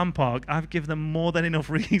watching that fan park, I've given them more than enough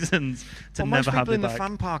reasons to never have me back. Most people in the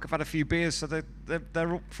fan park have had a few beers, so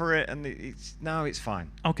they're up for it, and it's fine.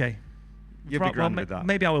 Okay. You'll be grand with that.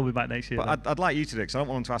 Maybe I will be back next year. But I'd like you to do it, because I don't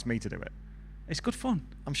want them to ask me to do it. It's good fun.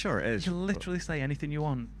 I'm sure it is. You can literally say anything you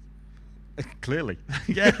want. Clearly.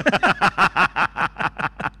 Yeah.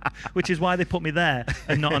 which is why they put me there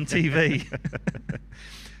and not on TV.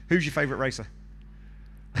 Who's your favourite racer?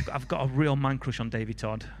 I've got a real man crush on Davey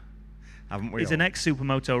Todd. Haven't we? He's an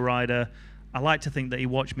ex-Supermoto rider. I like to think that he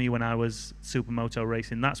watched me when I was Supermoto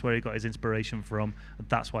racing. That's where he got his inspiration from.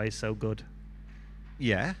 That's why he's so good.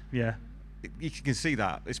 Yeah. Yeah. You can see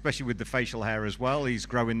that, especially with the facial hair as well. He's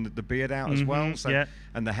growing the beard out as well. So, yeah.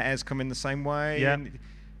 And the hair's coming the same way. Yeah. And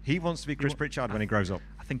he wants to be Chris Pritchard when he grows up.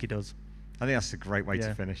 I think he does. I think that's a great way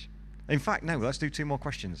to finish. In fact, no, let's do 2 more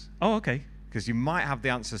questions. Oh, okay. Because you might have the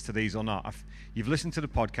answers to these or not. You've listened to the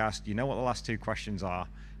podcast. You know what the last 2 questions are.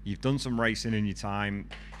 You've done some racing in your time.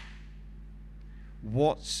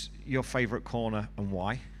 What's your favourite corner and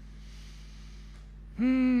why?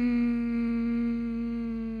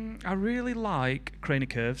 I really like Craner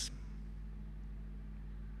Curves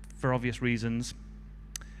for obvious reasons.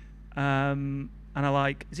 And I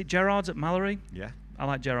like, is it Gerard's at Mallory? Yeah. I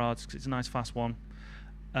like Gerard's because it's a nice fast one.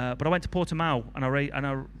 But I went to Portimao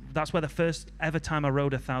and that's where the first ever time I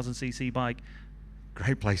rode a 1000cc bike.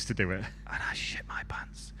 Great place to do it. And I shit my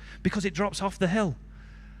pants because it drops off the hill.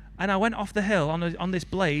 And I went off the hill on this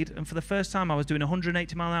blade, and for the first time I was doing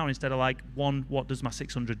 180 mile an hour instead of like what does my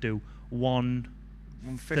 600 do?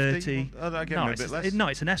 130. Oh, that gave me a bit less. No,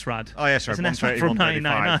 it's an S-Rad. Oh, yes, it's an S-Rad from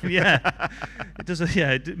 1999. Yeah, it does.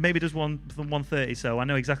 Maybe it does 130. So I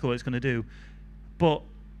know exactly what it's going to do. But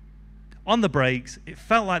on the brakes, it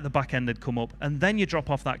felt like the back end had come up, and then you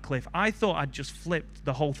drop off that cliff. I thought I'd just flipped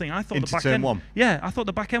the whole thing. I thought into the back turn end. 1. Yeah, I thought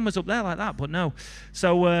the back end was up there like that, but no.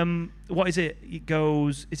 So what is it? It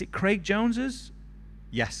goes. Is it Craig Jones's?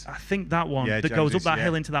 Yes. I think that one that goes up that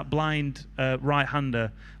hill into that blind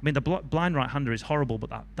right-hander. I mean, the blind right-hander is horrible,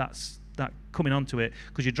 but that coming onto it,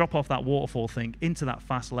 because you drop off that waterfall thing into that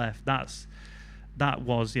fast left. That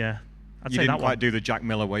was I'd you say didn't that quite one. do the Jack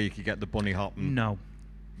Miller where you could get the bunny hop.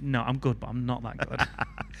 No, I'm good, but I'm not that good. Do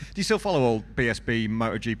you still follow all BSB,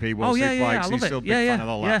 MotoGP, World yeah, Superbikes? I love You're still a it. big fan of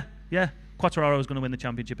all that? Yeah. Quartararo was going to win the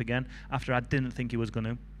championship again after I didn't think he was going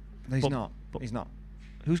to. No, he's not. He's not.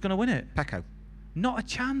 Who's going to win it? Pecco. Not a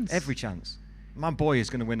chance. Every chance. My boy is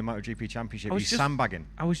going to win the MotoGP championship. He's sandbagging.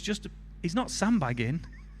 He's not sandbagging.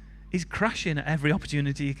 He's crashing at every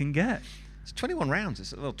opportunity he can get. It's 21 rounds.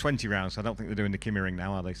 It's 20 rounds. I don't think they're doing the Kimi ring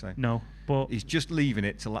now, are they? So no, but he's just leaving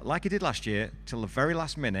it till like he did last year, till the very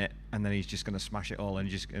last minute, and then he's just going to smash it all and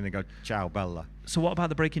just going to go ciao bella. So what about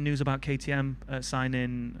the breaking news about KTM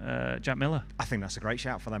signing Jack Miller? I think that's a great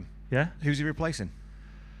shout for them. Yeah. Who's he replacing?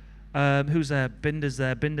 Who's there? Binder's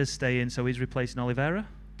there. Binder's staying, so he's replacing Oliveira.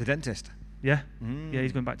 The dentist. Yeah. Yeah,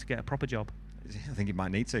 he's going back to get a proper job. I think he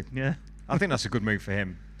might need to. Yeah. I think that's a good move for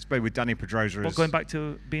him. Especially with Danny Pedrosa. What, going back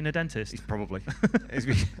to being a dentist? He's probably.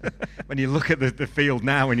 When you look at the field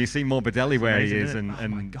now and you see Morbidelli where he is, and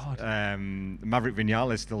my God. Maverick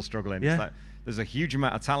Vinales is still struggling. Yeah. It's like, there's a huge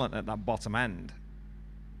amount of talent at that bottom end.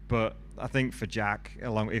 But I think for Jack,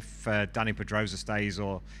 if Danny Pedrosa stays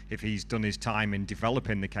or if he's done his time in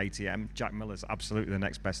developing the KTM, Jack Miller's absolutely the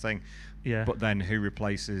next best thing. Yeah. But then who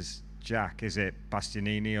replaces Jack? Is it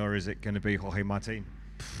Bastianini or is it going to be Jorge Martin?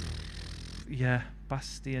 Yeah,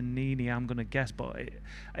 Bastianini, I'm going to guess. But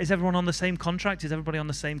is everyone on the same contract? Is everybody on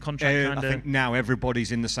the same contract? I think now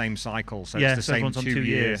everybody's in the same cycle. So yeah, it's the same everyone's on 2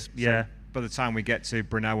 years. Yeah. So by the time we get to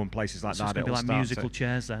Brno and places like So that, it's going to be like musical to,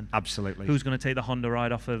 chairs then. Absolutely. Who's going to take the Honda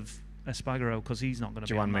ride off of Espargaro? Because he's not going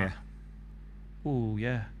to be on Mir. Ooh,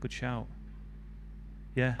 yeah, good shout.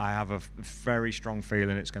 Yeah. I have a very strong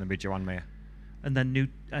feeling it's going to be Joan Mir. And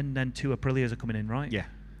then 2 Aprilias are coming in, right? Yeah,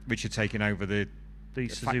 which are taking over the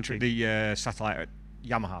Suzuki. the satellite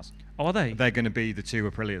Yamahas. Oh, are they? They're going to be the 2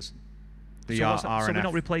 Aprilias. The so RNF. we're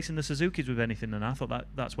not replacing the Suzukis with anything, and I thought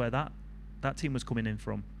that's where that team was coming in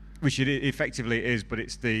from. Which it effectively is, but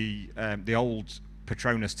it's the old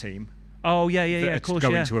Petronas team. Oh yeah, of course,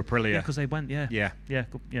 going to Aprilia. Yeah, because they went, yeah.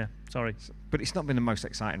 Sorry, but it's not been the most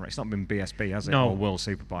exciting race. It's not been BSB, has it? No. Or World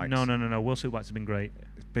Superbikes. No. World Superbikes have been great.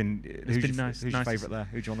 It's been nice. Who's your favourite there?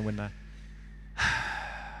 Who do you want to win there?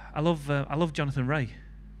 I love Jonathan Ray,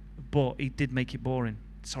 but he did make it boring.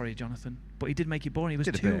 Sorry, Jonathan, but he did make it boring. He was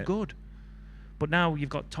too good. But now you've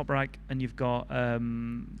got Toprak and you've got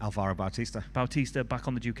Alvaro Bautista. Bautista back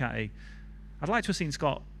on the Ducati. I'd like to have seen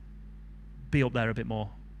Scott be up there a bit more,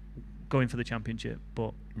 going for the championship,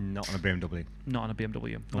 but not on a BMW. Not on a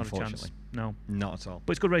BMW. Not a chance. No. Not at all.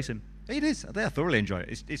 But it's good racing. It is. I thoroughly enjoy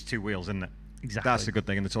it. It's 2 wheels, isn't it? Exactly. That's a good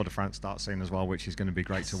thing. And the Tour de France starts soon as well, which is going to be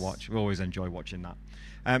great to watch. We always enjoy watching that.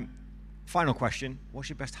 Final question. What's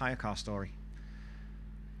your best hire car story?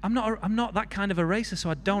 I'm not that kind of a racer, so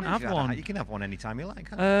I don't have one. You can have one anytime you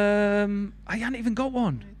like. I hadn't even got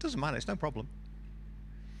one. It doesn't matter. It's no problem.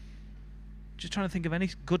 Just trying to think of any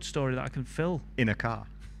good story that I can fill in a car.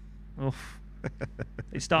 Oof.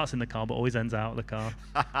 It starts in the car, but always ends out of the car.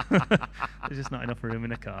 There's just not enough room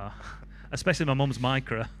in a car, especially my mum's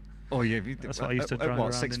Micra. Oh yeah, That's what I used to drive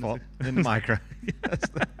around 6 in. foot in the Micra.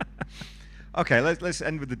 Okay, let's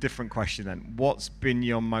end with a different question then. What's been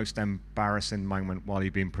your most embarrassing moment while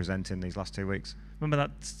you've been presenting these last 2 weeks? Remember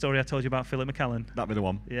that story I told you about Philip McCallan? That'd be the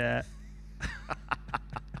one. Yeah.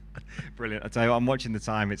 Brilliant. I tell you what, I'm watching the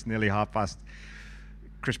time. It's nearly past.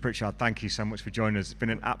 Chris Pritchard, thank you so much for joining us. It's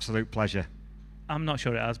been an absolute pleasure. I'm not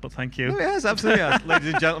sure it has, but thank you. No, it has, absolutely has. Ladies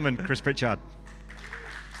and gentlemen, Chris Pritchard.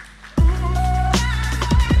 You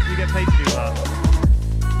get paid to do that.